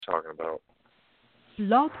talking about.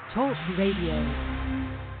 Blog Talk Radio.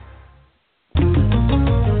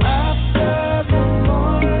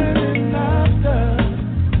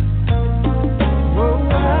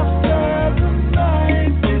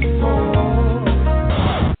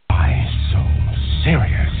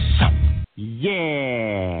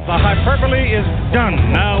 Yeah! The hyperbole is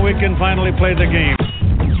done. Now we can finally play the game.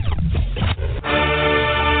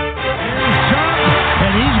 Shot,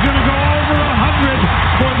 and he's going to go over 100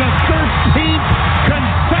 for the 13th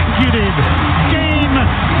consecutive game.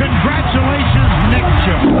 Congratulations, Nick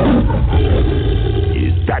Chubb.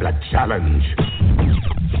 Is that a challenge?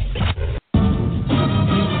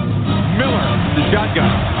 Miller, the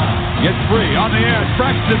shotgun. Gets free on the edge.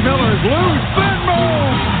 Braxton Miller is loose. Then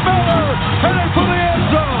moves. Miller headed for the end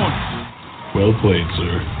zone. Well played,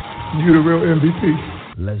 sir. You the real MVP.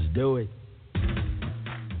 Let's do it.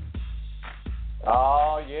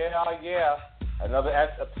 Oh, yeah. Another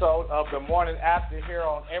episode of the Morning After here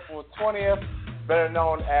on April 20th, better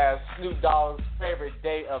known as Snoop Dogg's favorite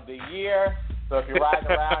day of the year. So if you're riding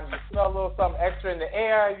around, you smell a little something extra in the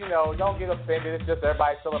air, don't get offended. It's just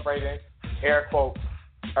everybody celebrating, air quotes,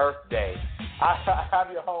 Earth Day. I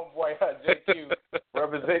have your homeboy, JQ,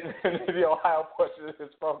 representing the Ohio portion of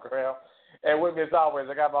this program. And with me, as always,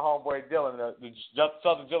 I got my homeboy, Dylan, the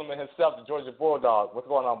Southern gentleman himself, the Georgia Bulldog. What's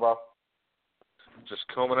going on, bro? Just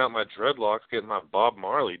combing out my dreadlocks, getting my Bob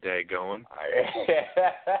Marley day going.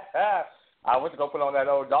 I went to go put on that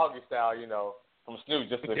old doggy style, from Snoop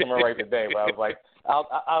just to commemorate the day. But I was like,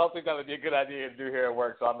 I don't think that would be a good idea to do here at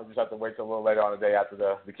work, so I'm going to just have to wait till a little later on the day after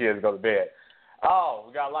the kids go to bed. Oh,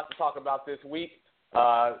 we got a lot to talk about this week.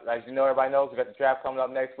 As you know, everybody knows we got the draft coming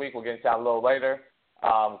up next week. We'll get into that a little later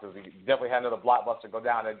because we definitely had another blockbuster go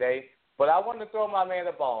down today. But I wanted to throw my man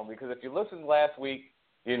a bone because if you listened last week,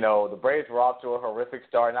 the Braves were off to a horrific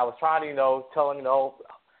start. And I was trying to, tell them,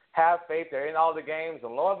 have faith. They're in all the games.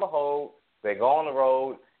 And lo and behold, they go on the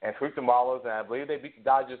road and sweep the Marlins. And I believe they beat the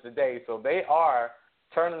Dodgers today. So they are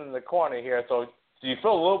turning the corner here. So do you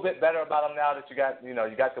feel a little bit better about them now that you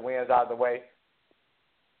got the wins out of the way?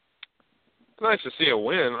 It's nice to see a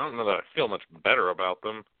win. I don't know that I feel much better about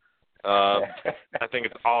them. I think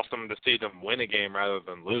it's awesome to see them win a game rather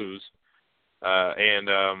than lose.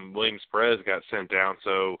 And Williams-Perez got sent down,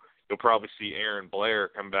 so you'll probably see Aaron Blair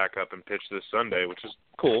come back up and pitch this Sunday, which is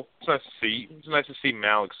cool. It's nice to see. It's nice to see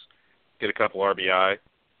Malix get a couple RBI.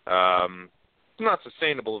 It's not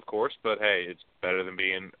sustainable, of course, but hey, it's better than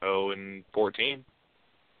being 0-14.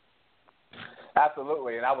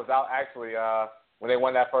 Absolutely, and I was out actually when they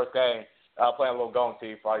won that first game. Playing a little Golden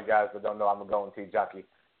Tee. For all you guys that don't know, I'm a Golden Tee jockey.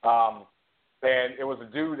 And it was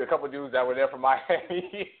a couple of dudes that were there from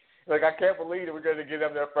Miami. Like, I can't believe that we're going to give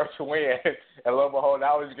them their first win. And lo and behold,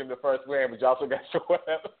 now we just give them the first win, but you also got swept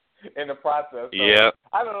in the process. So yeah.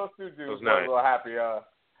 I know those two dudes were a little happy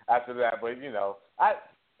after that. But,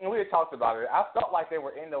 we had talked about it. I felt like they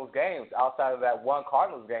were in those games outside of that one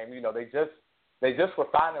Cardinals game. They just were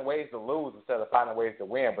finding ways to lose instead of finding ways to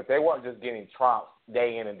win, but they weren't just getting trounced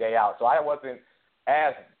day in and day out. So I wasn't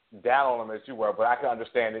as down on them as you were, but I can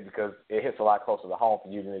understand it because it hits a lot closer to home for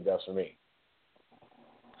you than it does for me.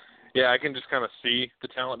 Yeah, I can just kind of see the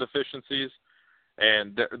talent deficiencies,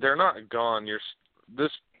 and they're not gone.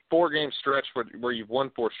 This 4-game stretch where you've won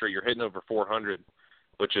 4 straight, you're hitting over 400,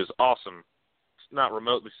 which is awesome. It's not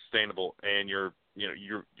remotely sustainable, and you're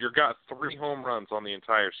got 3 home runs on the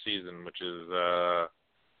entire season, which is a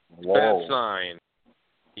bad sign.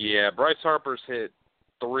 Yeah, Bryce Harper's hit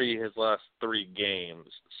 3 his last 3 games.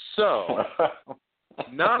 So,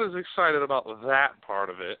 not as excited about that part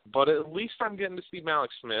of it, but at least I'm getting to see Malix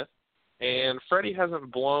Smith, and Freddie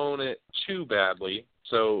hasn't blown it too badly.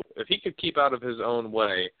 So, if he could keep out of his own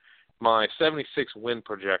way, my 76 win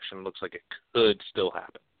projection looks like it could still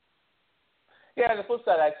happen. Yeah, and the flip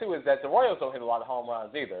side of that, too, is that the Royals don't hit a lot of home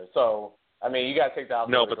runs either. So, you got to take that out.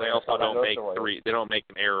 No, but they also don't make 3. They don't make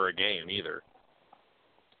an error a game either.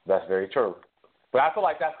 That's very true. But I feel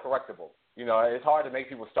like that's correctable. It's hard to make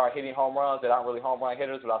people start hitting home runs that aren't really home run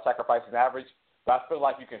hitters without sacrificing average. But I feel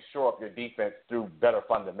like you can shore up your defense through better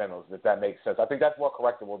fundamentals, if that makes sense. I think that's more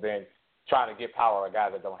correctable than trying to get power of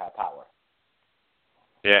guys that don't have power.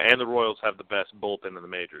 Yeah, and the Royals have the best bullpen in the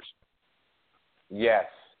majors. Yes.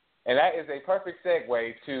 And that is a perfect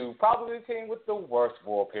segue to probably the team with the worst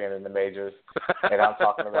bullpen in the majors, and I'm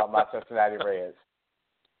talking about my Cincinnati Reds.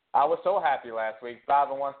 I was so happy last week,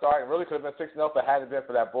 5-1 start. It really could have been 6-0 if it hadn't been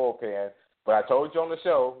for that bullpen. But I told you on the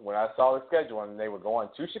show when I saw the schedule and they were going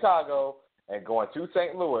to Chicago and going to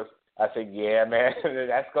St. Louis, I said, yeah, man,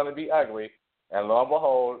 that's going to be ugly. And lo and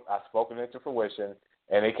behold, I spoke it into fruition,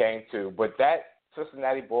 and it came too. But that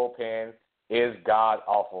Cincinnati bullpen is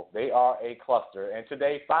god-awful. They are a cluster. And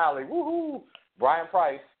today, finally, woohoo, Brian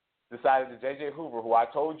Price decided that J.J. Hoover, who I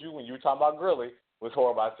told you when you were talking about Gurley, was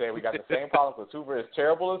horrible. I said we got the same problem because Hoover is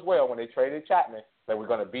terrible as well when they traded Chapman, that we're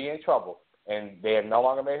going to be in trouble. And they have no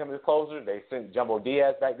longer made him the closer. They sent Jumbo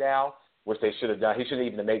Diaz back down, which they should have done. He shouldn't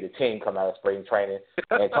even have made the team come out of spring training.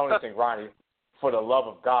 And Tony Cingrani, for the love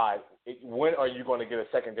of God, when are you going to get a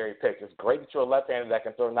secondary pick? It's great that you're a left-hander that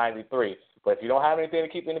can throw 93, but if you don't have anything to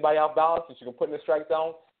keep anybody off balance that you can put in the strike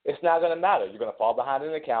zone, it's not going to matter. You're going to fall behind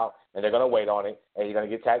in the count, and they're going to wait on it, and you're going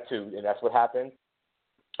to get tattooed, and that's what happened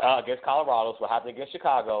against Colorado. It's what happened against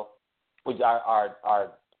Chicago, which our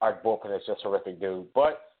bullpen is just horrific, dude.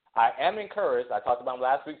 But I am encouraged. I talked about him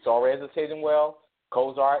last week. Torres is hitting well.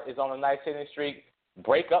 Cozart is on a nice hitting streak.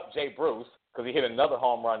 Break up Jay Bruce, because he hit another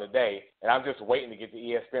home run today, and I'm just waiting to get the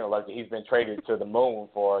ESPN alert that he's been traded to the moon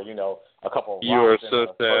for, a couple of rounds and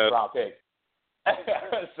a first-round pick.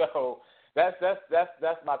 So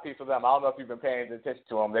that's my piece of them. I don't know if you've been paying attention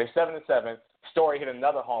to them. They're 7-7. Story hit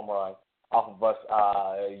another home run off of us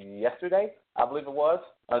yesterday, I believe it was,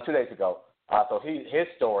 2 days ago. So his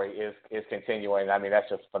story is continuing. I mean, that's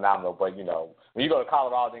just phenomenal. But, when you go to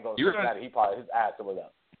Colorado and go to Cincinnati, his ass was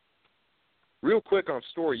up. Real quick on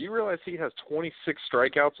Story, you realize he has 26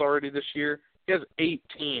 strikeouts already this year? He has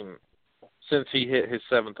 18 since he hit his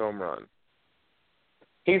 7th home run.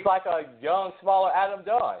 He's like a young, smaller Adam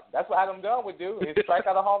Dunn. That's what Adam Dunn would do. He'd strike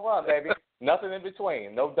out a home run, baby. Nothing in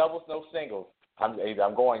between. No doubles, no singles. I'm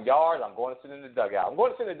going yard. I'm going to sit in the dugout. I'm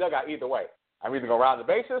going to sit in the dugout either way. I'm either going to round the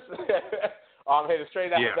bases or I'm headed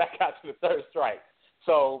straight out back out to the third strike.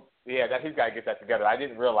 So, he's got to get that together. I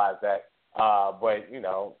didn't realize that. But,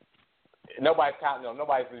 nobody's counting.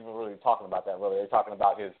 Nobody's even really talking about that. Really, they're talking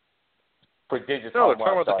about his prodigious. No, they're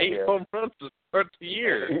talking about the 8 home runs to start the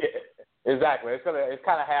year. Exactly. It's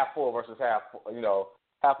kind of half full versus half.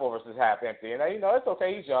 Half full versus half empty. And it's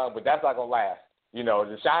okay. He's young, but that's not gonna last.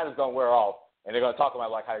 The shine is gonna wear off, and they're gonna talk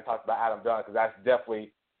about like how they talked about Adam Dunn, because that's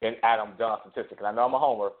definitely an Adam Dunn statistic. And I know I'm a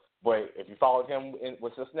homer, but if you followed him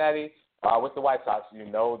with Cincinnati, with the White Sox, you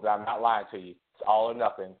know that I'm not lying to you. It's all or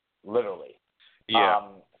nothing, literally. Yeah.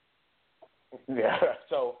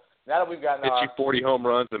 So now that we've gotten hit you 40 home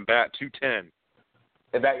runs and bat 210.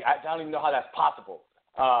 I don't even know how that's possible.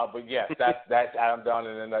 But yes, that's Adam Dunn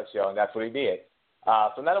in a nutshell, and that's what he did.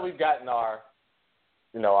 So now that we've gotten our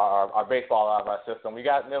baseball out of our system, we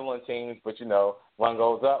got middling teams, but one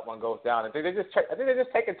goes up, one goes down. I think they're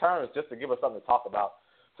just taking turns just to give us something to talk about,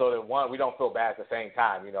 so that we don't feel bad at the same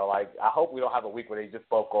time. I hope we don't have a week where they just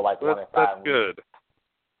both go like 1-5. That's good.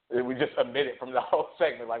 We just omitted from the whole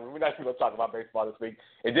segment. Like, we're not going to talk about baseball this week.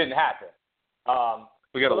 It didn't happen.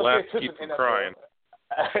 We got to laugh to keep from crying.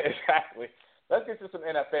 Exactly. Let's get to some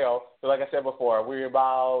NFL. So like I said before, we're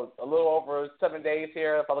about a little over 7 days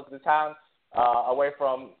here, if I look at the time, away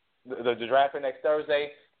from the draft next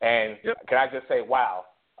Thursday. And Can I just say, wow.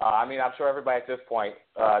 I'm sure everybody at this point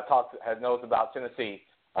knows about Tennessee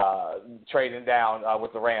trading down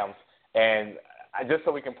with the Rams. And just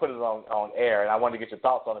so we can put it on air, and I wanted to get your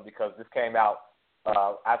thoughts on it because this came out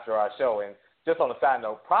after our show. And just on a side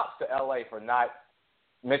note, props to L.A. for not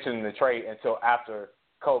mentioning the trade until after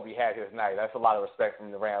Kobe had his night. That's a lot of respect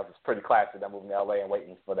from the Rams. It's pretty classy them moving to L.A. and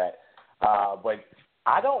waiting for that. But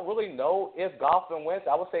I don't really know if Goff and Wentz.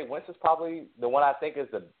 I would say Wentz is probably the one I think is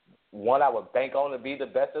the one I would bank on to be the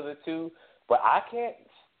best of the two. But I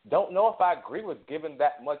don't know if I agree with giving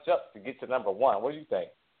that much up to get to number one. What do you think?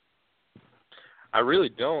 I really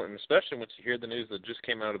don't, and especially once you hear the news that just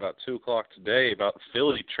came out about 2 o'clock today about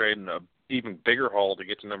Philly trading a even bigger haul to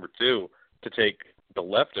get to number 2 to take the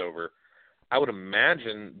leftover. I would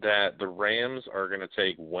imagine that the Rams are going to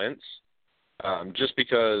take Wentz just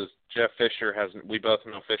because Jeff Fisher we both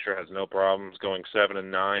know Fisher has no problems going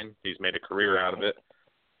 7-9. He's made a career out of it,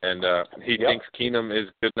 and he thinks Keenum is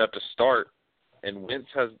good enough to start. And Wentz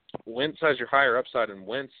has your higher upside, and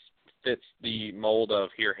Wentz fits the mold of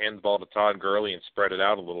here, hand the ball to Todd Gurley and spread it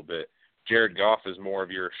out a little bit. Jared Goff is more of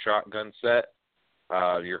your shotgun set,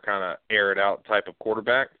 your kind of air it out type of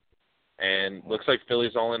quarterback, and looks like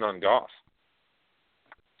Philly's all in on Goff.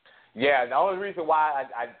 Yeah, the only reason why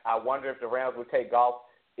I wonder if the Rams would take Goff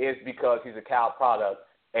is because he's a Cal product,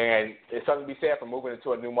 and it's something to be said for moving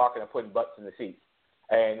into a new market and putting butts in the seats.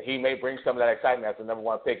 And he may bring some of that excitement as the number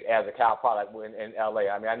one pick as a Cal product in L.A.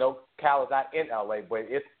 I know Cal is not in L.A., but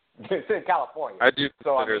it's in California. I do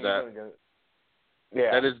consider that.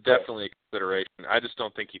 That is definitely a consideration. I just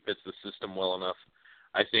don't think he fits the system well enough.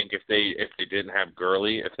 I think if they didn't have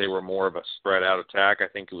Gurley, if they were more of a spread out attack, I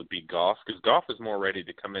think it would be Goff, because Goff is more ready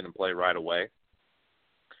to come in and play right away.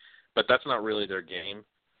 But that's not really their game.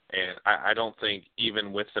 And I don't think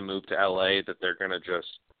even with the move to L.A. that they're going to just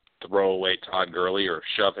throw away Todd Gurley or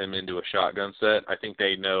shove him into a shotgun set. I think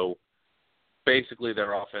they know basically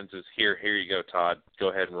their offense is here you go, Todd. Go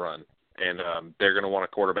ahead and run. And they're going to want a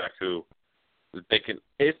quarterback who they can,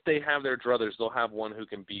 if they have their druthers, they'll have one who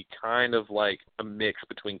can be kind of like a mix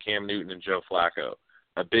between Cam Newton and Joe Flacco.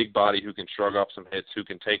 A big body who can shrug off some hits, who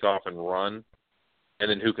can take off and run, and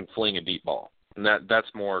then who can fling a deep ball. And that's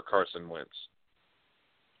more Carson Wentz.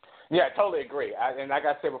 Yeah, I totally agree. And like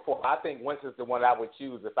I said before, I think Wentz is the one I would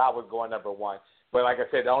choose if I was going number one. But like I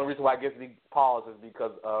said, the only reason why it gives me pause is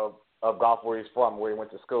because of golf, where he's from, where he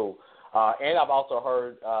went to school. And I've also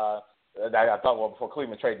heard that I thought, before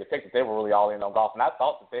Cleveland traded the pick, that they were really all in on golf. And I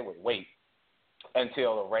thought that they would wait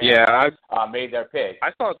until the Rams made their pick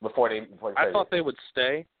before they thought they would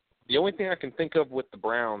stay. The only thing I can think of with the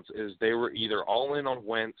Browns is they were either all in on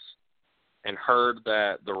Wentz and heard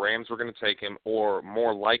that the Rams were going to take him, or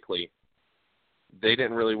more likely, they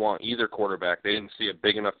didn't really want either quarterback. They didn't see a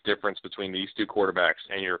big enough difference between these two quarterbacks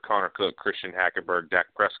and your Connor Cook, Christian Hackenberg, Dak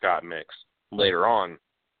Prescott mix later on.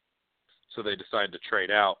 So they decided to trade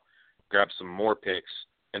out, grab some more picks,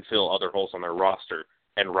 and fill other holes on their roster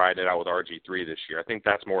and ride it out with RG3 this year. I think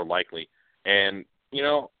that's more likely. And, you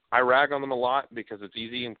know, I rag on them a lot because it's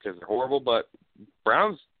easy and because they're horrible, but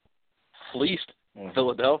Browns fleeced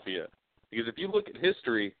Philadelphia. Because if you look at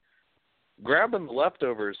history, grabbing the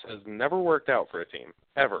leftovers has never worked out for a team,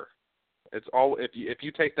 ever. It's all if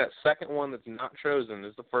you take that second one that's not chosen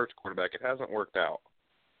as the first quarterback, it hasn't worked out.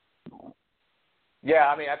 Yeah,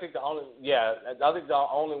 I mean, I think the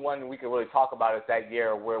only one we could really talk about is that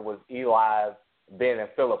year where it was Eli, Ben, and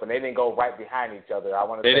Phillip, and they didn't go right behind each other.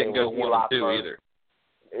 They didn't go 1 and 2 either.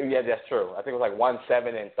 Yeah, that's true. I think it was like 1,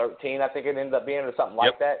 7, and 13. I think it ended up being, or something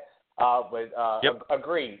like that.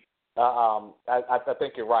 Agreed. I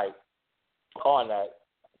think you're right on that.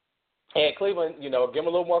 And Cleveland, you know, give them a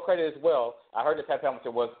little more credit as well. I heard that Pep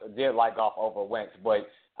Hamilton did like golf over Wentz, but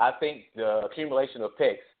I think the accumulation of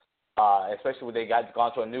picks, especially when they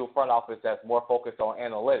gone to a new front office that's more focused on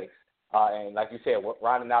analytics, and like you said,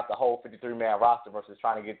 rounding out the whole 53-man roster versus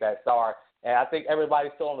trying to get that star. And I think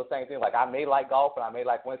everybody's still on the same thing. Like, I may like golf and I may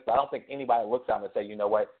like Wentz, but I don't think anybody looks at him and say, you know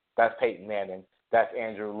what, that's Peyton Manning, that's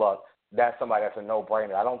Andrew Luck. That's somebody that's a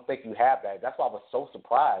no-brainer. I don't think you have that. That's why I was so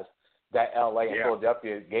surprised that L.A. and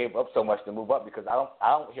Philadelphia gave up so much to move up, because I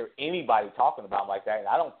don't hear anybody talking about him like that, and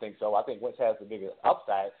I don't think so. I think Wentz has the biggest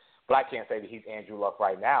upside, but I can't say that he's Andrew Luck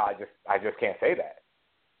right now. I just can't say that.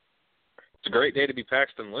 It's a great day to be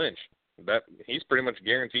Paxton Lynch. He's pretty much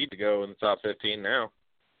guaranteed to go in the top 15 now.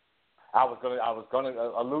 I was gonna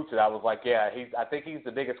allude to that. I was like, I think he's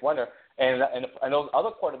the biggest winner, and those other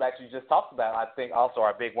quarterbacks you just talked about, I think also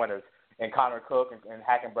are big winners. And Connor Cook and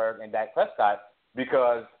Hackenberg and Dak Prescott,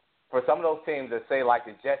 because for some of those teams that say, like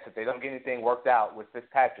the Jets, if they don't get anything worked out with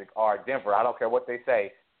Fitzpatrick, or Denver, I don't care what they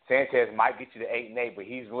say, Sanchez might get you to 8-8, but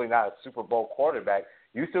he's really not a Super Bowl quarterback.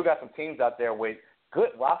 You still got some teams out there with good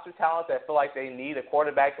roster talent that feel like they need a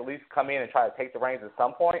quarterback to at least come in and try to take the reins at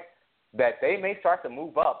some point, that they may start to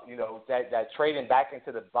move up, you know, that trading back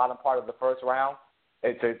into the bottom part of the first round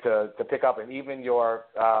to pick up, and even your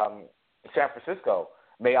San Francisco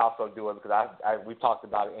may also do it, because we've talked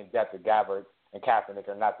about it in depth with Gabbard and Kaepernick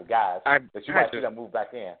are not the guys that you might see them move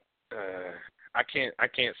back in. I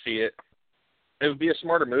can't see it. It would be a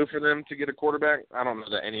smarter move for them to get a quarterback. I don't know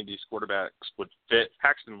that any of these quarterbacks would fit.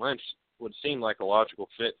 Paxton Lynch would seem like a logical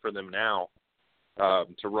fit for them now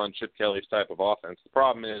to run Chip Kelly's type of offense. The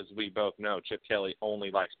problem is, we both know Chip Kelly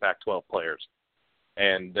only likes Pac-12 players,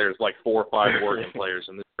 and there's like 4 or 5 Oregon players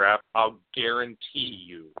in this draft. I'll guarantee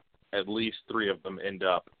you at least 3 of them end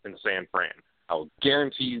up in San Fran. I will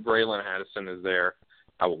guarantee you Braylon Addison is there.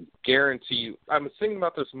 I will guarantee you – I was thinking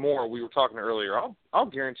about this more. We were talking earlier. I'll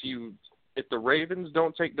guarantee you, if the Ravens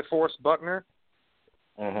don't take DeForest Buckner,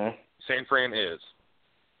 San Fran is.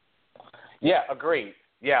 Yeah, agreed.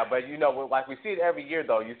 Yeah, but, you know, like we see it every year,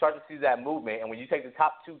 though. You start to see that movement, and when you take the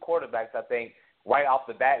top 2 quarterbacks, I think, right off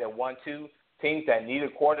the bat at 1-2, teams that need a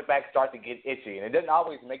quarterback start to get itchy. And it doesn't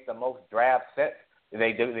always make the most draft sense.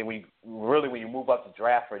 They do. When you move up the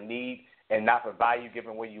draft for need and not for value,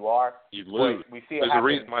 given where you are, you lose. We see it There's happen. a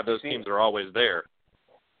reason why those teams are always there.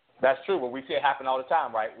 That's true, but we see it happen all the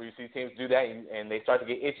time, right? We see teams do that, and they start to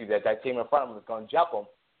get itchy that team in front of them is going to jump them.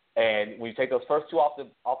 And when you take those first 2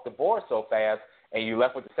 off the board so fast, and you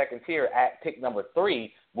left with the second tier at pick number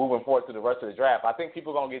 3, moving forward to the rest of the draft, I think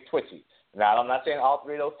people are going to get twitchy. Now, I'm not saying all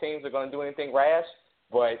 3 of those teams are going to do anything rash,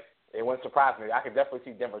 but it wouldn't surprise me. I could definitely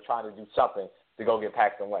see Denver trying to do something to go get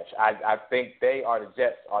Paxton Lynch. I think the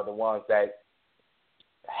Jets are the ones that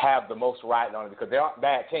have the most riding on it, because they aren't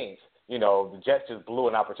bad teams. the Jets just blew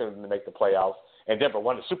an opportunity to make the playoffs, and Denver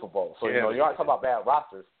won the Super Bowl. So, you aren't talking about bad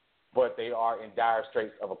rosters, but they are in dire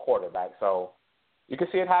straits of a quarterback. So you can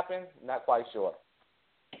see it happen. Not quite sure.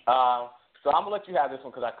 So I'm gonna let you have this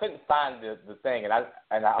one because I couldn't find the thing,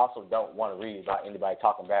 and I also don't want to read about anybody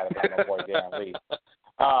talking bad about my boy Darron Lee.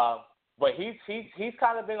 But he's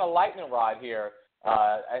kind of been a lightning rod here,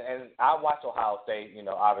 and I watch Ohio State,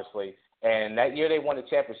 obviously, and that year they won the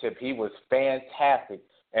championship, he was fantastic,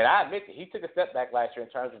 and I admit that he took a step back last year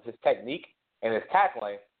in terms of his technique and his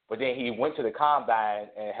tackling, but then he went to the combine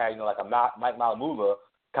and had like a Mike Malamula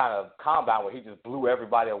kind of combine where he just blew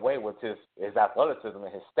everybody away with his athleticism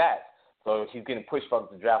and his stats. So he's getting pushed from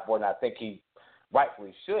the draft board, and I think he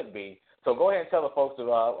rightfully should be. So go ahead and tell the folks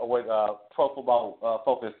what Pro Football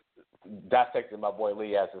Focus dissected my boy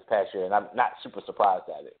Lee as this past year, and I'm not super surprised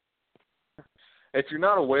at it. If you're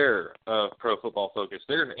not aware of Pro Football Focus,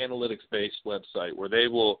 they're an analytics-based website where they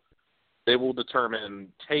will determine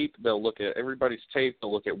tape. They'll look at everybody's tape.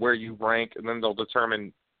 They'll look at where you rank, and then they'll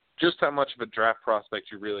determine just how much of a draft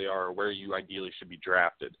prospect you really are or where you ideally should be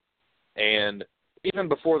drafted. And even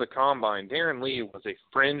before the Combine, Darron Lee was a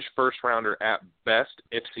fringe first-rounder at best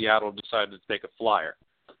if Seattle decided to take a flyer.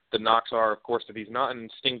 The knocks are, of course, that he's not an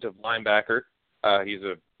instinctive linebacker.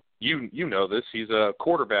 You know this, he's a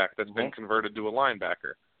quarterback that's been converted to a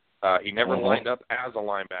linebacker. He never lined up as a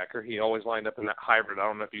linebacker. He always lined up in that hybrid. I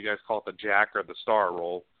don't know if you guys call it the jack or the star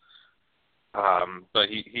role. But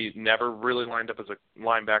he never really lined up as a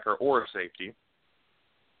linebacker or a safety.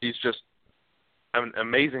 He's just an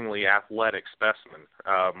amazingly athletic specimen.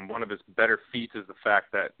 One of his better feats is the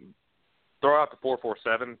fact that throw out the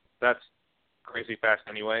 4.47, that's crazy fast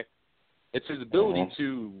anyway. It's his ability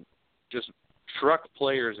to just truck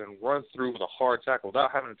players and run through with a hard tackle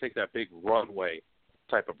without having to take that big runway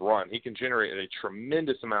type of run. He can generate a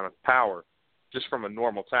tremendous amount of power just from a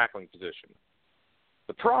normal tackling position.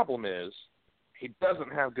 The problem is he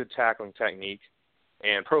doesn't have good tackling technique,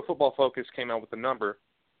 and Pro Football Focus came out with the number.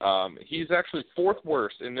 He's actually fourth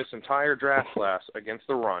worst in this entire draft class against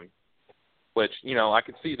the run, which, I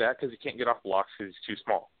can see that because he can't get off blocks because he's too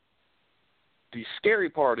small. The scary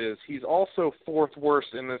part is he's also fourth worst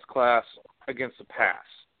in this class against the pass.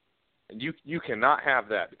 And you cannot have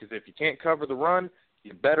that because if you can't cover the run,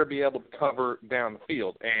 you better be able to cover down the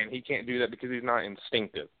field, and he can't do that because he's not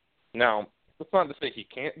instinctive. Now, that's not to say he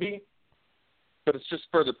can't be, but it's just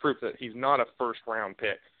further proof that he's not a first-round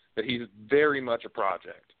pick, that he's very much a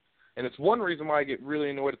project. And it's one reason why I get really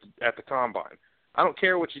annoyed at the Combine. I don't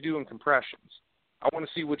care what you do in compressions. I want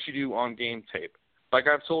to see what you do on game tape. Like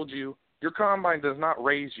I've told you, your Combine does not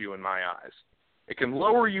raise you in my eyes. It can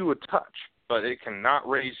lower you a touch, but it cannot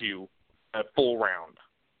raise you a full round.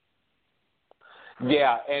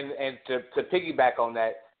 Yeah, and to piggyback on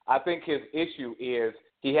that, I think his issue is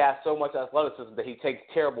he has so much athleticism that he takes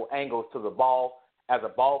terrible angles to the ball as a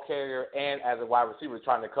ball carrier and as a wide receiver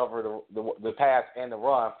trying to cover the pass and the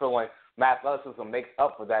run, feeling my athleticism makes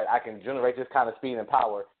up for that. I can generate this kind of speed and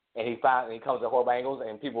power, and he comes at horrible angles,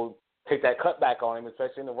 and people take that cutback on him,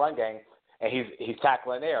 especially in the run game, and he's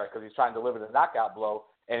tackling there because he's trying to deliver the knockout blow.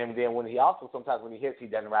 And then when he hits, he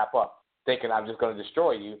doesn't wrap up, thinking I'm just going to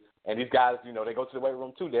destroy you. And these guys, they go to the weight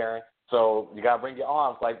room too, Darron. So you got to bring your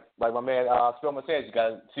arms, like my man Spillman says. You got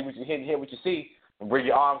to see what you hit what you see, and bring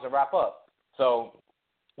your arms and wrap up. So,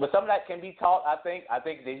 but some of that can be taught. I think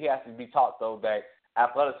that he has to be taught though that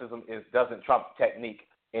athleticism doesn't trump technique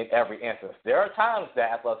in every instance. There are times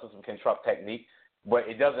that athleticism can trump technique, but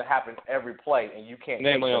it doesn't happen every play, and you can't.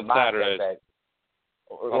 Namely on Saturdays.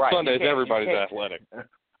 On Sundays, everybody's athletic.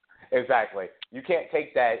 Exactly. You can't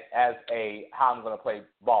take that as how I'm going to play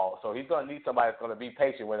ball. So he's going to need somebody that's going to be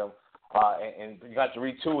patient with him, and you got to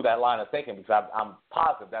retool that line of thinking because I'm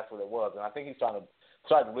positive that's what it was. And I think he's trying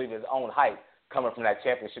to believe his own hype coming from that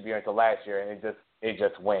championship year into last year, and it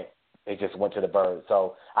just went to the birds.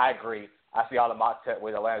 So I agree. I see all the mock tests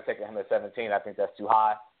with Atlanta taking him at 17. I think that's too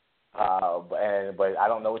high. But I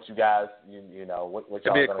don't know what you guys, what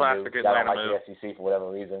y'all are going to do. Y'all don't like the SEC for whatever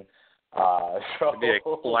reason. It'd be a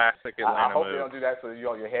classic Atlanta I hope move. you don't do that so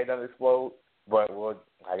your head doesn't explode. But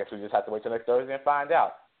I guess we just have to wait till next Thursday and find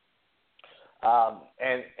out.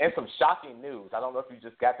 And some shocking news. I don't know if you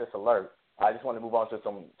just got this alert. I just want to move on to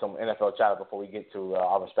some NFL chatter before we get to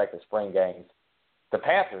our respective spring games. The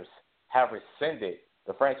Panthers have rescinded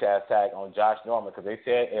the franchise tag on Josh Norman because they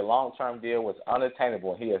said a long-term deal was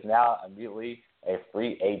unattainable. He is now immediately a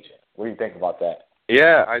free agent. What do you think about that?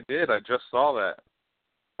 Yeah, I did. I just saw that.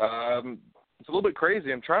 It's a little bit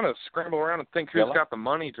crazy. I'm trying to scramble around and think who's got the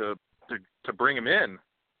money to bring him in.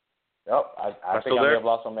 Yep, I think I may have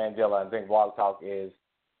lost on Mandela. I think Blog Talk is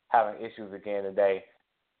having issues again today.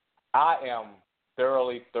 I am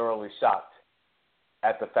thoroughly shocked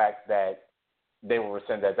at the fact that they will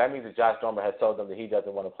rescind that. That means that Josh Dormer has told them that he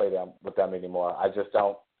doesn't want to play with them anymore. I just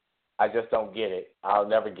don't get it. I'll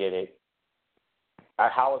never get it.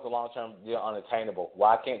 How is the long-term deal unattainable?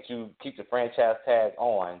 Why can't you keep the franchise tag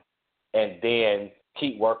on and then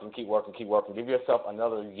keep working? Give yourself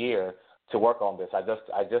another year to work on this. I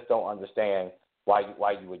just don't understand why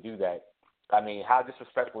you would do that. I mean, how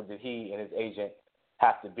disrespectful did he and his agent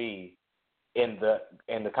have to be in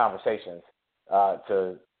the conversations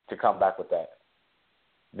to come back with that?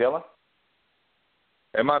 Dylan?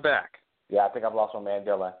 Am I back? Yeah, I think I've lost my man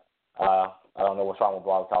Dylan. I don't know what's wrong with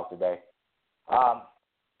Blog Talk today.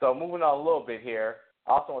 So moving on a little bit here,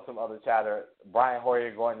 also on some other chatter, Brian Hoyer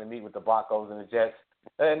going to meet with the Broncos and the Jets.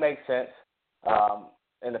 It makes sense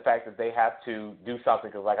in the fact that they have to do something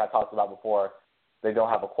because, like I talked about before, they don't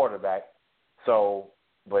have a quarterback. So,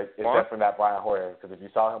 but it's definitely not Brian Hoyer because if you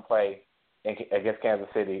saw him play against Kansas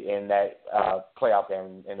City in that playoff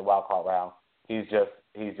game in the wild card round, he's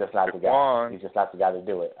just not the guy. He's just not the guy to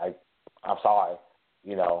do it. I'm sorry.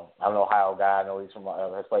 You know, I'm an Ohio guy. I know he's from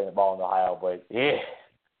has played the ball in Ohio, but yeah,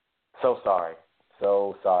 so sorry.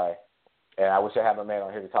 And I wish I had my man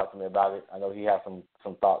on here to talk to me about it. I know he has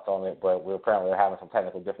some thoughts on it, but we're apparently having some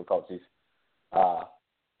technical difficulties.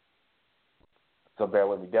 So bear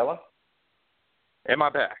with me, Dylan. Am I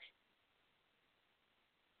back?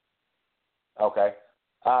 Okay.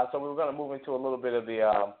 So we were going to move into a little bit of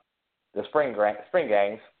the spring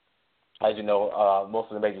games. As you know,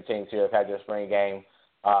 most of the major teams here have had their spring game.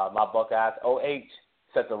 My Buckeyes, OH,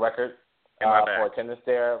 set the record for attendance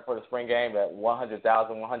there for the spring game at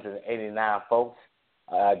 100,189 folks.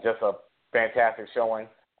 Just a fantastic showing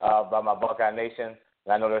by my Buckeye Nation.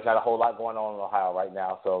 And I know there's not a whole lot going on in Ohio right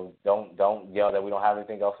now, so don't yell that we don't have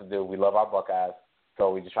anything else to do. We love our Buckeyes,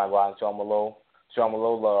 so we just try to go out and show them a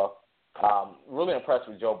little love. Really impressed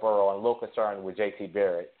with Joe Burrow and a little concerned with J.T.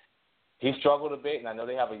 Barrett. He struggled a bit, and I know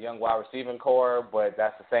they have a young wide receiving core, but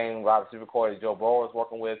that's the same wide receiver core that Joe Burrow is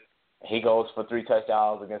working with. He goes for 3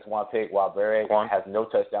 touchdowns against 1 pick, while Barrett has no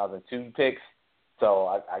touchdowns and 2 picks. So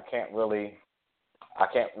I can't really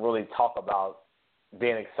talk about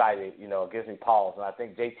being excited. You know, it gives me pause. And I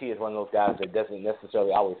think JT is one of those guys that doesn't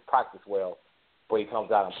necessarily always practice well, but he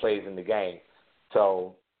comes out and plays in the game.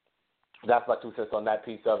 So that's my 2 cents on that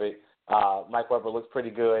piece of it. Mike Weber looks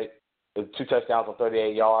pretty good. 2 touchdowns on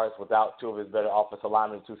 38 yards without 2 of his better offensive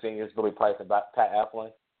linemen, 2 seniors, Billy Price and Pat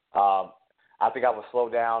Eflin. I think I would slow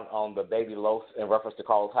down on the Baby Los in reference to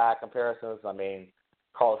Carlos Hyde comparisons. I mean,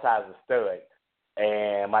 Carlos Hyde is a stud,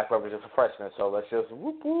 and Mike Weber is just a freshman. So let's just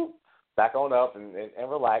back on up and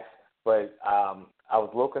relax. But I was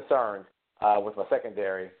a little concerned with my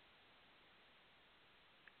secondary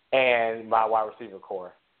and my wide receiver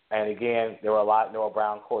core. And again, there were a lot: Noah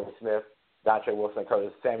Brown, Corey Smith, Dontre Wilson,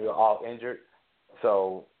 Curtis Samuel, all injured.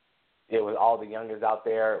 So it was all the youngest out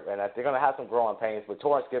there, and they're going to have some growing pains. But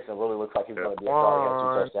Torrance Gibson really looks like he's going to be a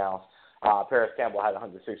star. He has 2 touchdowns. Paris Campbell had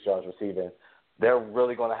 106 yards receiving. They're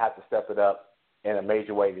really going to have to step it up in a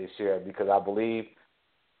major way this year because I believe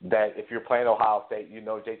that if you're playing Ohio State, you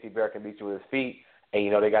know J.T. Barrett can beat you with his feet, and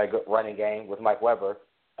you know they got a good running game with Mike Weber.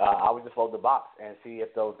 I would just load the box and see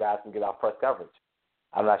if those guys can get off press coverage.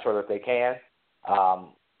 I'm not sure that they can,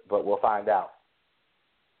 but we'll find out.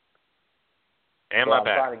 I'm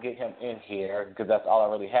trying to get him in here because that's all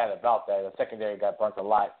I really had about that. The secondary got burnt a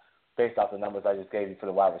lot based off the numbers I just gave you for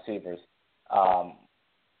the wide receivers.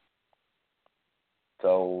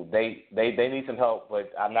 So they need some help,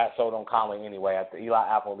 but I'm not sold on Conley anyway. After Eli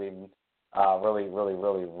Apple leaving,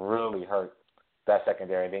 really hurt that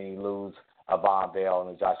secondary. Then you lose a Von Bell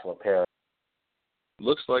and a Joshua Perry.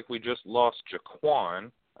 Looks like we just lost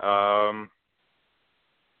Jaquan.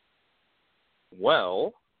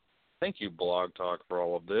 Well, thank you, Blog Talk, for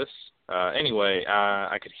all of this. Anyway,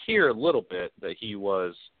 I could hear a little bit that he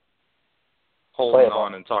was holding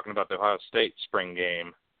on and talking about the Ohio State spring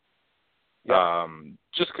game. Yep.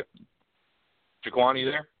 Jaquan,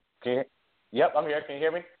 you there? Yep, I'm here. Can you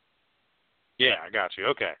hear me? Yeah, I got you.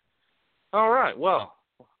 Okay. All right. Well,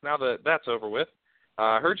 now that that's over with,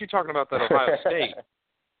 I heard you talking about that Ohio State.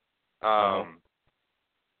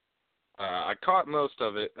 I caught most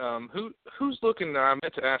of it. Who's looking? I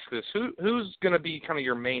meant to ask this. Who's going to be kind of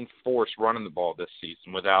your main force running the ball this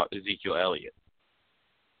season without Ezekiel Elliott?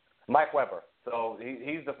 Mike Weber. So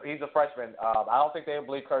he's a freshman. I don't think they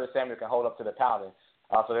believe Curtis Samuel can hold up to the pounding.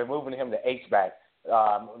 So they're moving him to H-back.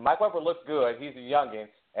 Mike Weber looks good. He's a youngin,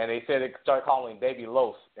 and they said they started calling him Baby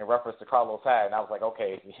Los in reference to Carlos Hyde. And I was like,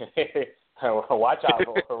 okay, watch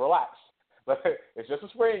out, relax. But it's just a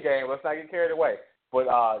spring game. Let's not get carried away. But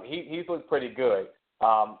he's looked pretty good.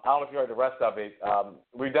 I don't know if you heard the rest of it.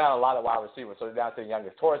 We're down a lot of wide receivers, so they're down to the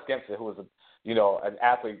youngest. Torres Gibson, who was an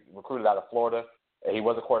athlete recruited out of Florida. He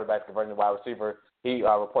was a quarterback converting to wide receiver. He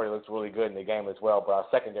reportedly looks really good in the game as well, but our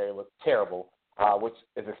secondary looked terrible, which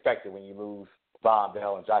is expected when you lose Von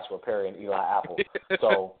Bell and Joshua Perry and Eli Apple.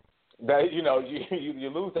 So, you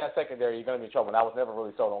lose that secondary, you're going to be in trouble. And I was never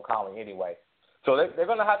really sold on Conley anyway. So they're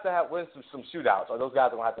going to have to win some shootouts, or those guys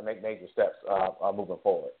are going to have to make major steps moving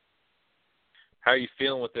forward. How are you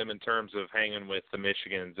feeling with them in terms of hanging with the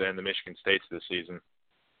Michigans and the Michigan States this season?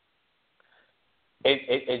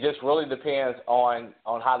 It just really depends on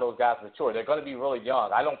how those guys mature. They're going to be really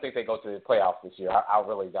young. I don't think they go to the playoffs this year. I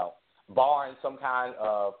really don't. Barring some kind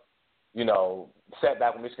of,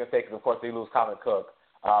 setback with Michigan State, because, of course, they lose Colin Cook.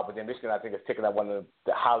 But then Michigan, I think, is picking up one of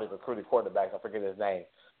the highly recruited quarterbacks. I forget his name.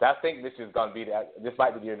 I think Michigan's going to be that. This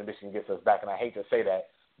might be the year that Michigan gets us back, and I hate to say that,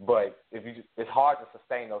 but it's hard to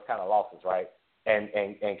sustain those kind of losses, right, and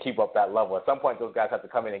keep up that level. At some point, those guys have to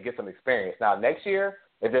come in and get some experience. Now, next year,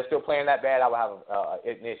 if they're still playing that bad, I will have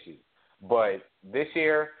an issue. But this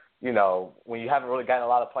year, when you haven't really gotten a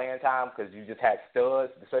lot of playing time because you just had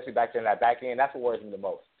studs, especially back there in that back end, that's what worries me the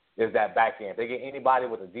most, is that back end. If they get anybody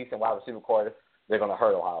with a decent wide receiver core, they're going to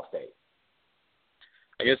hurt Ohio State.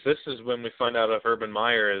 I guess this is when we find out if Urban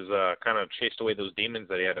Meyer has kind of chased away those demons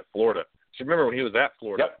that he had at Florida. So remember when he was at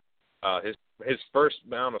Florida, his first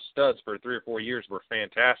round of studs for 3 or 4 years were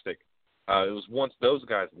fantastic. It was once those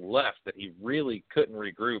guys left that he really couldn't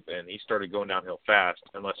regroup, and he started going downhill fast,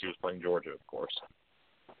 unless he was playing Georgia, of course.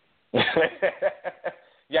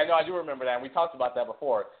 Yeah, no, I do remember that. We talked about that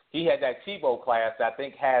before. He had that Tebow class that I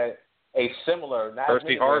think had a similar –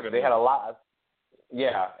 Percy Harvin. They had a lot of –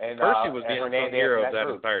 yeah. And Percy was the hero of that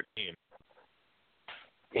group. entire team.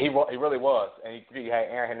 He really was. And he had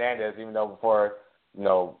Aaron Hernandez, even though before,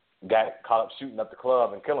 got caught up shooting up the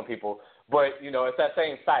club and killing people. But, it's that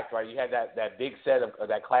same fact, right? You had that big set of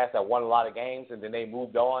that class that won a lot of games, and then they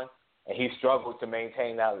moved on, and he struggled to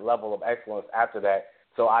maintain that level of excellence after that.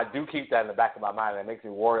 So I do keep that in the back of my mind, and it makes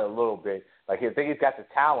me worry a little bit. Like, I think he's got the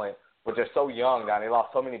talent, but they're so young now. They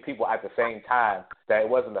lost so many people at the same time that it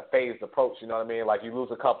wasn't a phased approach, you know what I mean? Like, you lose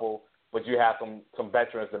a couple, but you have some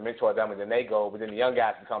veterans to mentor them, and then they go, but then the young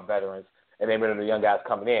guys become veterans, and then the young guys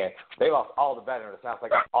coming in. They lost all the veterans. It sounds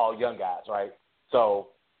like all young guys, right? So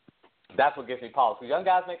that's what gives me pause. Because young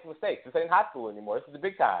guys make mistakes. This ain't high school anymore. This is the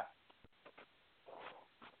big time.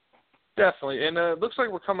 Definitely. And it looks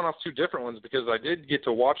like we're coming off 2 different ones because I did get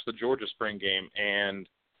to watch the Georgia spring game. And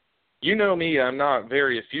you know me, I'm not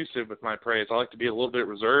very effusive with my praise. I like to be a little bit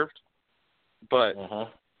reserved. But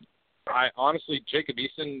I honestly, Jacob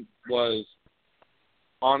Eason was,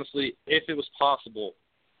 honestly, if it was possible,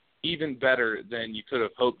 even better than you could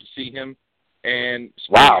have hoped to see him. And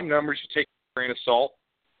spring numbers you take with a grain of salt.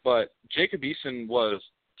 But Jacob Eason was,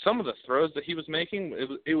 some of the throws that he was making,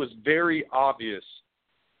 it was very obvious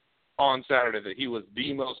on Saturday that he was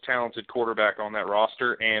the most talented quarterback on that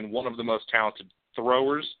roster and one of the most talented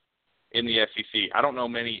throwers in the SEC. I don't know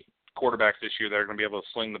many quarterbacks this year that are going to be able to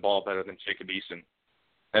sling the ball better than Jacob Eason.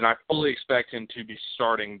 And I fully expect him to be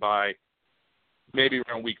starting by maybe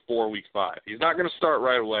around week 4, week 5. He's not going to start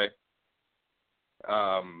right away. But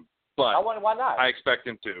I wonder why not. I expect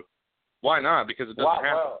him to. Why not? Because it doesn't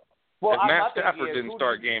happen. If Matt Stafford didn't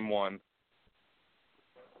start game 1,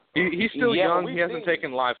 he's still young. He hasn't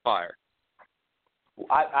taken live fire.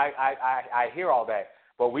 I hear all that.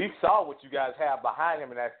 But we saw what you guys have behind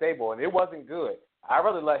him in that stable, and it wasn't good. I'd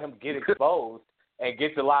rather let him get exposed and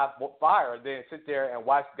get the live fire than sit there and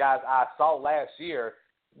watch guys I saw last year,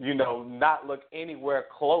 not look anywhere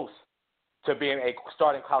close to being a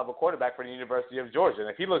starting caliber quarterback for the University of Georgia. And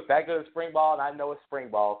if he looks that good at spring ball, and I know it's spring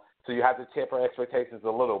ball, so you have to temper expectations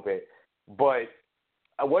a little bit. But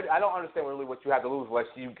I don't understand really what you have to lose unless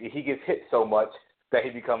he gets hit so much that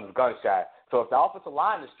he becomes gun-shy. So if the offensive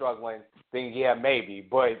line is struggling, then yeah, maybe.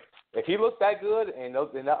 But if he looks that good and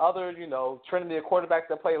the other, trinity of quarterbacks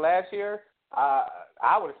that played last year,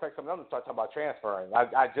 I would expect some of them to start talking about transferring.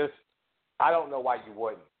 I don't know why you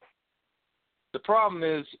wouldn't. The problem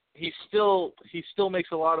is he still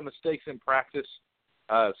makes a lot of mistakes in practice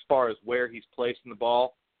as far as where he's placing the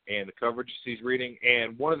ball and the coverages he's reading.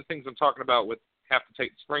 And one of the things I'm talking about with have to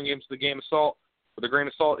take the spring games with a grain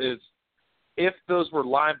of salt is if those were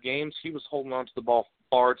live games, he was holding on to the ball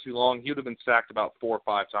far too long. He would have been sacked about 4 or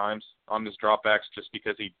 5 times on his dropbacks just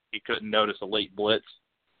because he couldn't notice a late blitz.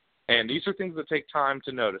 And these are things that take time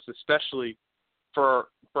to notice, especially for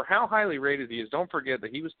how highly rated he is. Don't forget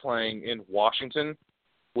that he was playing in Washington,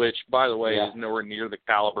 which, by the way, is nowhere near the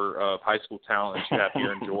caliber of high school talent that you have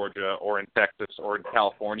here in Georgia or in Texas or in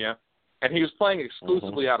California. And he was playing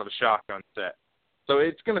exclusively out of a shotgun set. So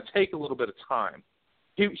it's going to take a little bit of time.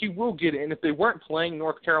 He will get in. If they weren't playing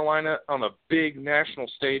North Carolina on a big national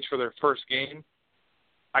stage for their first game,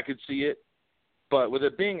 I could see it. But with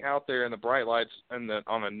it being out there in the bright lights and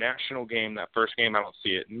on a national game, that first game, I don't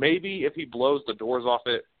see it. Maybe if he blows the doors off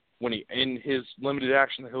it when he in his limited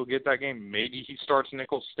action that he'll get that game, maybe he starts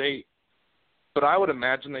Nicholls State. But I would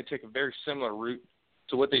imagine they take a very similar route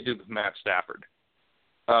to what they did with Matt Stafford.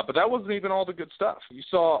 But that wasn't even all the good stuff. You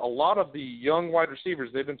saw a lot of the young wide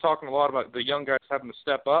receivers. They've been talking a lot about the young guys having to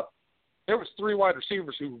step up. There was 3 wide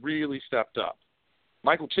receivers who really stepped up.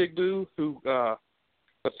 Michael Chigbu, who a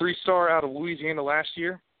 3-star out of Louisiana last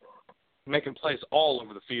year, making plays all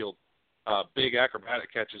over the field. Big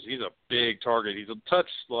acrobatic catches. He's a big target. He's a touch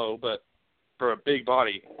slow, but for a big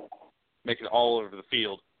body, making it all over the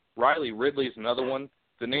field. Riley Ridley's another one.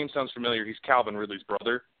 The name sounds familiar. He's Calvin Ridley's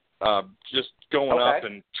brother. Just going up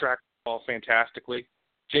and tracking the ball fantastically.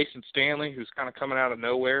 Jason Stanley, who's kind of coming out of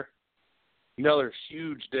nowhere. Another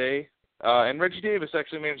huge day. And Reggie Davis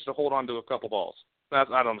actually managed to hold on to a couple balls.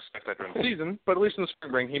 I don't expect that during the season, but at least in the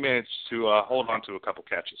spring break, he managed to hold on to a couple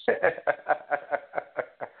catches.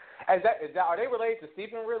 Are they related to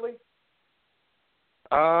Stephen Ridley?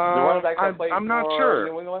 I'm not sure.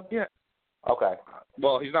 New England? Yeah. Okay.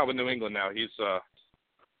 Well, he's not with New England now. He's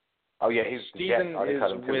he's Stephen is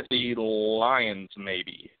with the Lions,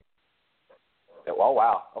 maybe. Oh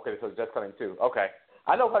wow. Okay, so just cutting too. Okay,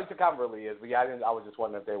 I know who Calvin Ridley is, but yeah, I was just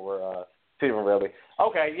wondering if they were Stephen Ridley.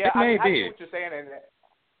 Okay, yeah, I see what you're saying. And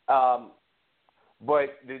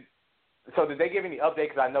did they give any update?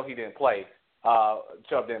 Because I know he didn't play.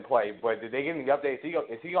 Chubb didn't play, but did they give any update?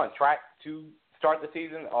 Is he on track to start the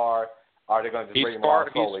season, or are they going to just bring him on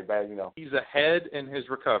slowly? He's ahead in his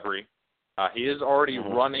recovery. He is already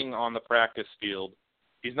running on the practice field.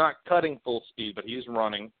 He's not cutting full speed, but he's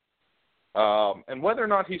running. And whether or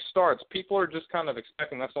not he starts, people are just kind of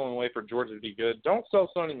expecting that's the only way for Georgia to be good. Don't sell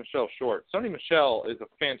Sony Michel short. Sony Michel is a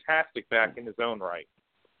fantastic back in his own right.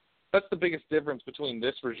 That's the biggest difference between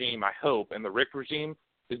this regime, I hope, and the Rick regime,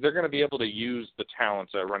 is they're going to be able to use the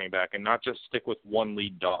talents at running back and not just stick with one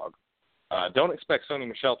lead dog. Don't expect Sony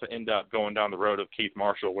Michel to end up going down the road of Keith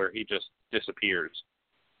Marshall where he just disappears.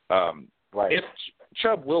 Right. If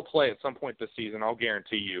Chubb will play at some point this season, I'll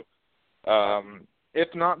guarantee you. If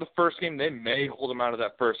not the first game, they may hold him out of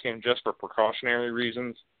that first game just for precautionary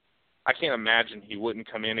reasons. I can't imagine he wouldn't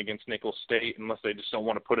come in against Nicholls State unless they just don't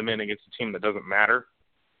want to put him in against a team that doesn't matter.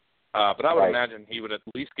 But I would imagine he would at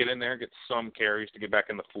least get in there and get some carries to get back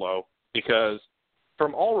in the flow because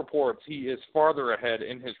from all reports, he is farther ahead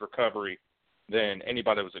in his recovery than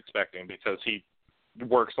anybody was expecting because he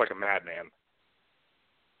works like a madman.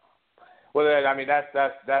 Well, I mean that's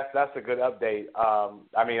a good update.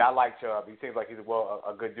 I mean I like Chubb. He seems like he's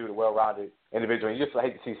a good dude, a well-rounded individual. You just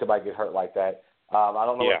hate to see somebody get hurt like that. I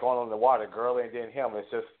don't know what's going on in the water. Gurley and then him. It's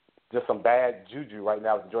just some bad juju right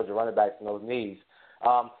now with the Georgia running backs and those knees.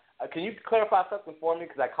 Can you clarify something for me?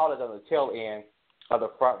 Because I caught it on the tail end of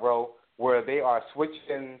the front row where they are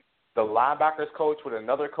switching the linebackers coach with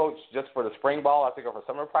another coach just for the spring ball, I think, or for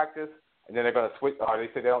summer practice, and then they're going to switch. Or they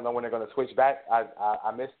say they don't know when they're going to switch back.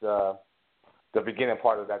 I missed the beginning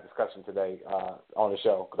part of that discussion today on the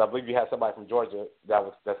show because I believe you had somebody from Georgia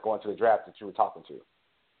that's going to the draft that you were talking to.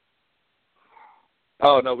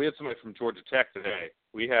 Oh no, we had somebody from Georgia Tech today.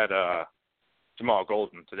 We had Jamal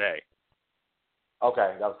Golden today.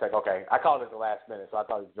 Okay, that was Tech. Okay, I called it at the last minute, so I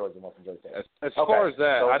thought it was Georgia, from Georgia Tech. As far as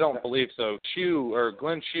that, I don't believe so.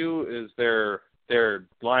 Glenn Shue is their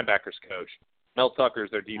linebackers coach. Mel Tucker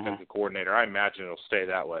is their defensive coordinator. I imagine it'll stay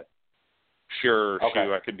that way. Shue,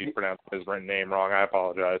 I could be pronouncing his name wrong. I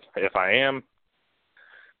apologize if I am.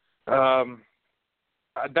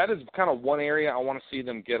 That is kind of one area I want to see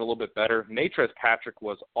them get a little bit better. Natrez Patrick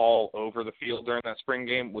was all over the field during that spring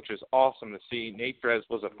game, which is awesome to see. Natrez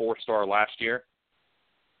was a 4-star last year.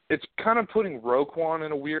 It's kind of putting Roquan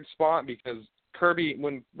in a weird spot because Kirby,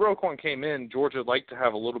 when Roquan came in, Georgia liked to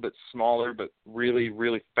have a little bit smaller but really,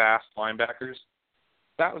 really fast linebackers.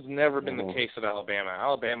 That was never been the case at Alabama.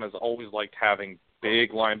 Alabama's always liked having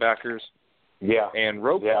big linebackers. Yeah. And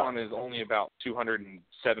Roquan is only about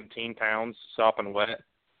 217 pounds, sopping wet,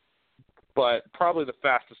 but probably the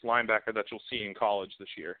fastest linebacker that you'll see in college this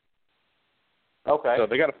year. Okay. So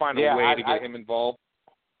they got to find a way to get him involved.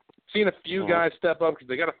 Seen a few guys step up because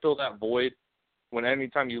they got to fill that void when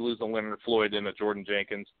anytime you lose a Leonard Floyd and a Jordan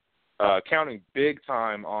Jenkins. Counting big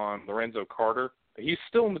time on Lorenzo Carter. He's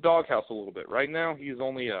still in the doghouse a little bit. Right now he's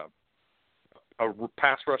only a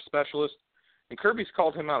pass rush specialist, and Kirby's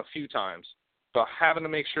called him out a few times, but having to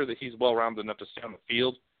make sure that he's well-rounded enough to stay on the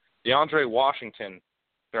field. DeAndre Washington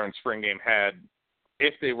during spring game had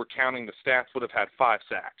if they were counting the stats, would have had 5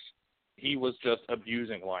 sacks. He was just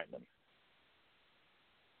abusing linemen.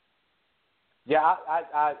 Yeah,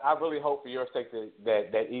 I really hope for your sake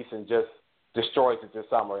that Eason just destroys it this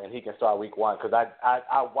summer and he can start week 1, because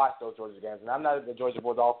I watch those Georgia games, and I'm not a Georgia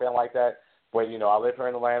Bulldog fan like that, but, I live here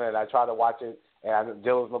in Atlanta and I try to watch it, and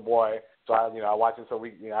Dylan's my boy, so I watch it so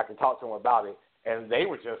I can talk to him about it, and they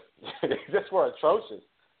were they just were atrocious.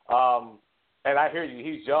 And I hear you,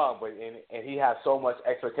 he's young, but and he has so much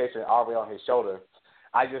expectation already on his shoulder.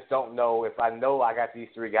 I just don't know if I got these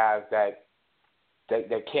 3 guys that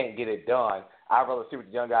can't get it done. I'd rather see what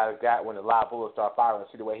the young guys got when the live bullets start firing and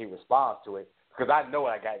see the way he responds to it, because I know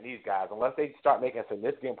what I got in these guys. Unless they start making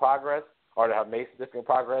significant progress, or they have made significant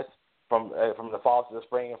progress from the fall to the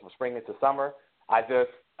spring and from spring into summer, I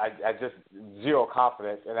just zero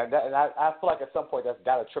confidence. And I feel like at some point that's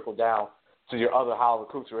got to trickle down to your other high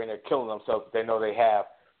recruits who are in there killing themselves. They know they have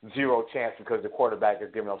zero chance because the quarterback is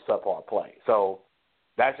giving them subpar play. So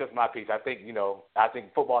that's just my piece. I think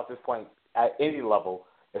football at this point at any level,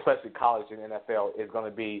 especially college and NFL, is going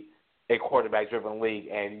to be a quarterback-driven league,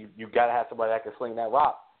 and you got to have somebody that can sling that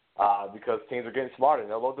rock because teams are getting smarter.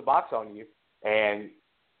 They'll load the box on you, and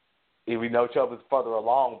we know Chubb is further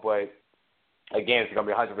along, but again, it's going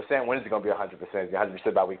to be 100%. When is it going to be 100%? Is it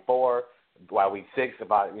 100% by week 4, by week 6? They're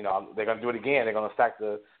going to do it again. They're going to stack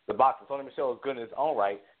the box. Sonny Michel is good in his own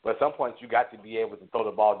right, but at some point you got to be able to throw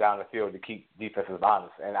the ball down the field to keep defenses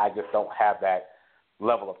honest, and I just don't have that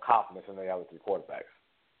level of confidence in the other 3 quarterbacks.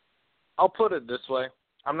 I'll put it this way.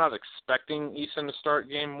 I'm not expecting Eason to start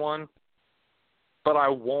game 1, but I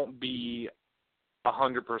won't be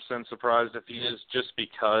 100% surprised if he is, just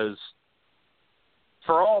because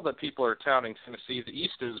for all that people are touting Tennessee, the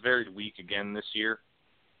East is very weak again this year.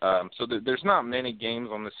 So there's not many games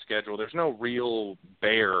on this schedule. There's no real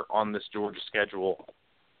bear on this Georgia schedule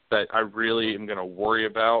that I really am going to worry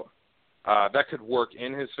about. That could work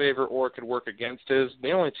in his favor or it could work against his.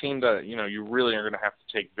 The only team that, you really are going to have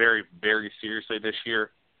to take very, very seriously this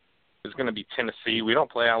year is going to be Tennessee. We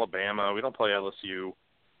don't play Alabama. We don't play LSU.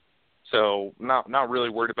 So not really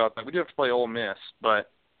worried about that. We do have to play Ole Miss,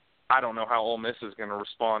 but I don't know how Ole Miss is going to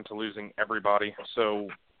respond to losing everybody. So,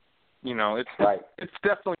 it's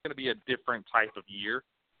definitely going to be a different type of year.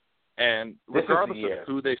 And regardless of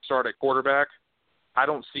who they start at quarterback, I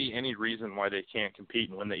don't see any reason why they can't compete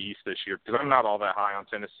and win the East this year, because I'm not all that high on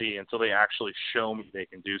Tennessee until they actually show me they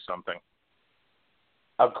can do something.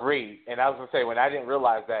 Agreed. And I was going to say, when I didn't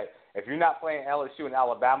realize that, if you're not playing LSU and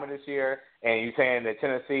Alabama this year, and you're saying that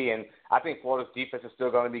Tennessee, and I think Florida's defense is still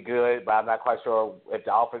going to be good, but I'm not quite sure if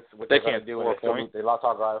the offense, what they're going to do. They lost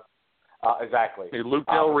our guard. Exactly. Hey, Luke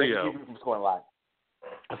Del Rio. Keep you from scoring a lot.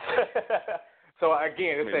 So,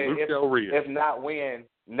 again, if not win,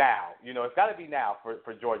 now. It's got to be now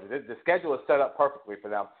for Georgia. The schedule is set up perfectly for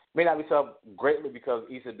them. It may not be set up greatly because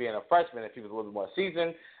East being a freshman, if he was a little more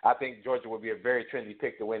seasoned, I think Georgia would be a very trendy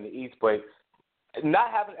pick to win the East. But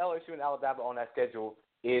not having LSU and Alabama on that schedule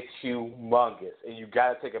is humongous, and you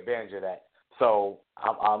got to take advantage of that. So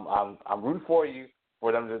I'm rooting for you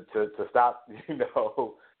for them to stop,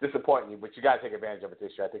 disappointing you, but you got to take advantage of it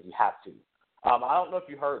this year. I think you have to. I don't know if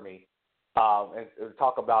you heard me and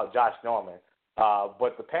talk about Josh Norman.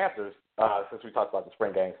 But the Panthers, since we talked about the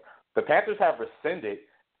spring games, the Panthers have rescinded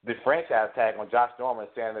the franchise tag on Josh Norman,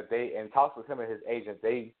 saying that in talks with him and his agent,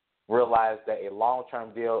 they realized that a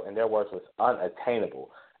long-term deal, in their words, was unattainable.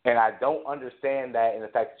 And I don't understand that in the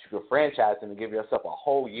fact that you could franchise him and give yourself a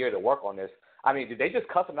whole year to work on this. I mean, did they just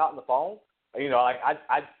cuss him out on the phone?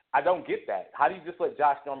 I don't get that. How do you just let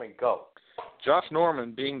Josh Norman go? Josh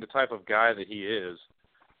Norman, being the type of guy that he is,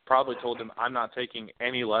 probably told him, I'm not taking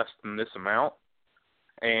any less than this amount.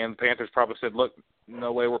 And the Panthers probably said, look,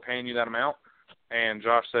 no way we're paying you that amount. And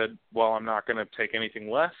Josh said, well, I'm not going to take anything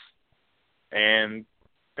less. And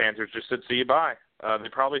Panthers just said, see you bye. They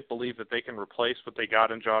probably believe that they can replace what they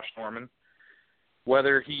got in Josh Norman.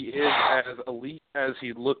 Whether he is as elite as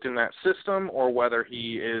he looked in that system or whether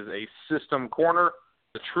he is a system corner,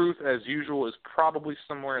 the truth, as usual, is probably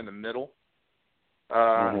somewhere in the middle.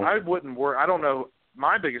 I wouldn't worry. I don't know.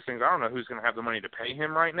 My biggest thing is I don't know who's going to have the money to pay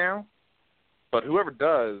him right now. But whoever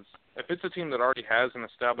does, if it's a team that already has an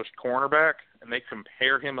established cornerback and they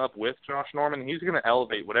compare him up with Josh Norman, he's going to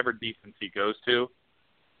elevate whatever defense he goes to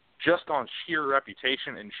just on sheer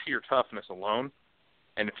reputation and sheer toughness alone.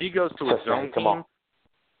 And if he goes to a zone team,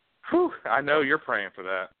 I know you're praying for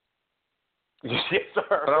that. Yes, sir.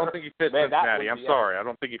 But I don't think he fits Cincinnati. I'm sorry. I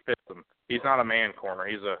don't think he fits him. He's not a man corner.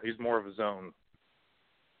 He's more of a zone.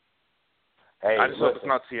 Hey, I just hope it's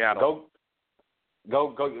not Seattle.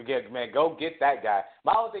 Go get that guy.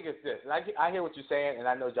 My only thing is this, and I hear what you're saying, and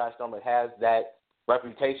I know Josh Norman has that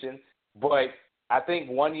reputation. But I think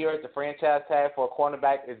 1 year at the franchise tag for a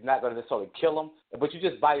cornerback is not going to necessarily kill him, but you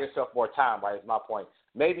just buy yourself more time, right, is my point.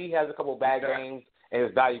 Maybe he has a couple bad games and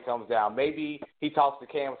his value comes down. Maybe he talks to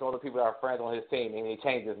Cam and some other people that are friends on his team and he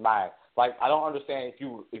changes his mind. Like, I don't understand if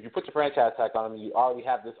you put your franchise tag on him and you already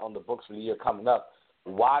have this on the books for the year coming up,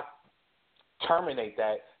 why terminate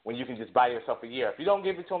that when you can just buy yourself a year? If you don't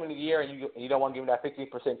give it to him in a year and you don't want to give him that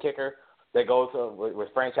 15% kicker that goes with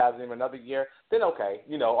franchising him another year, then okay,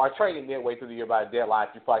 or trading midway through the year by the deadline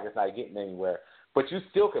if you feel like it's not getting anywhere. But you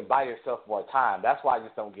still can buy yourself more time. That's why I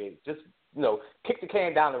just don't get just kick the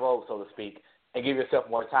can down the road, so to speak, and give yourself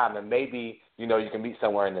more time, and maybe you can meet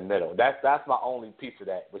somewhere in the middle. That's my only piece of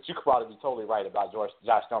that. But you could probably be totally right about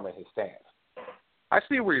Josh Norman and his stance. I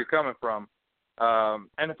see where you're coming from,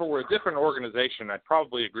 and if it were a different organization, I'd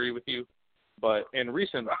probably agree with you. But in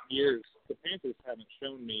recent years, the Panthers haven't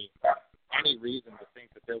shown me any reason to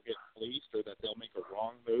think that they'll get fleeced or that they'll make a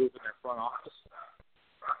wrong move in their front office.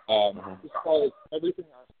 As far as everything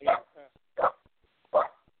I've seen the past,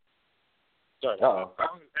 as long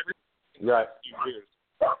as everything in the past few years,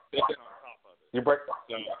 they've been on top of it.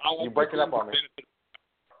 You're breaking up on me.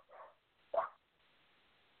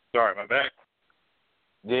 Sorry, my bad.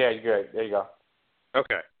 Yeah, you're good. There you go.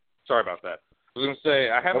 Okay. Sorry about that. I was going to say,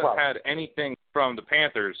 I haven't had anything from the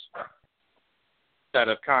Panthers that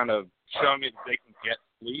have kind of shown me that they can get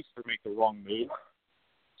fleeced or make the wrong move.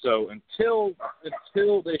 So until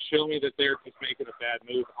they show me that they're just making a bad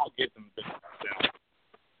move, I'll give them the benefit of the doubt.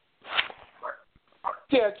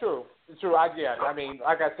 Yeah, true. I get it. I mean,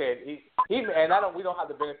 like I said, we don't have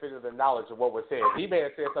the benefit of the knowledge of what was said. He may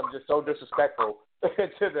have said something just so disrespectful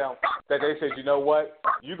to them that they said, you know what,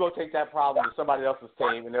 you go take that problem to somebody else's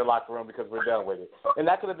team in their locker room because we're done with it. And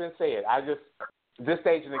that could have been said. This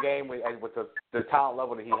stage in the game with the talent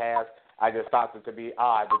level that he has, I just thought it to be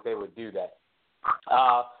odd that they would do that.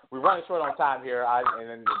 We're running short on time here, and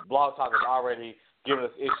then the Blog Talk has already given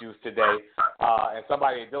us issues today, and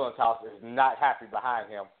somebody at Dylan's house is not happy behind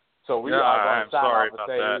him. So we are going to sign off and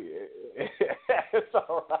say, it's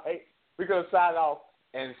all right. We're going to sign off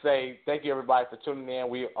and say thank you, everybody, for tuning in.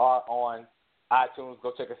 We are on iTunes.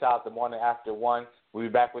 Go check us out the morning after 1. We'll be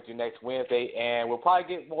back with you next Wednesday, and we'll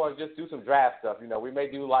probably get more, just do some draft stuff. We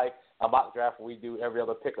may do like a mock draft where we do every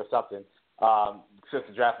other pick or something, since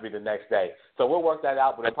the draft will be the next day. So we'll work that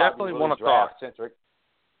out, but it'll probably be really draft-centric.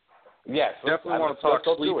 Yes. Definitely want to talk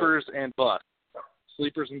sleepers and busts.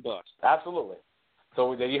 Sleepers and busts. Absolutely.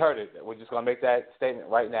 So you heard it. We're just going to make that statement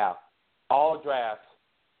right now. All drafts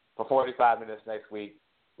for 45 minutes next week.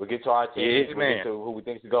 We'll get to our team. We'll get to who we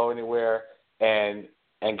think should go anywhere, and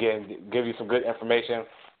again, give you some good information.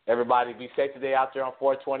 Everybody be safe today out there on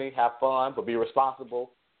 420. Have fun, but be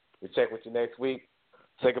responsible. We'll check with you next week.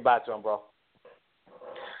 Say goodbye to them, bro.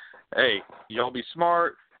 Hey, y'all be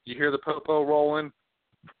smart. You hear the popo rolling,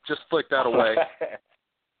 just flick that away.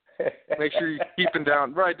 Make sure you're keeping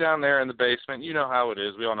right down there in the basement. You know how it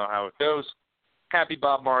is. We all know how it goes. Happy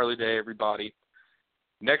Bob Marley Day, everybody.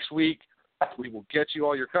 Next week, we will get you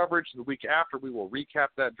all your coverage. The week after, we will recap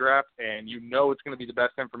that draft, and it's going to be the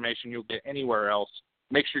best information you'll get anywhere else.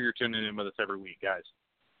 Make sure you're tuning in with us every week, guys.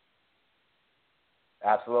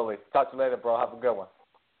 Absolutely. Talk to you later, bro. Have a good one.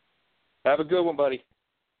 Have a good one, buddy.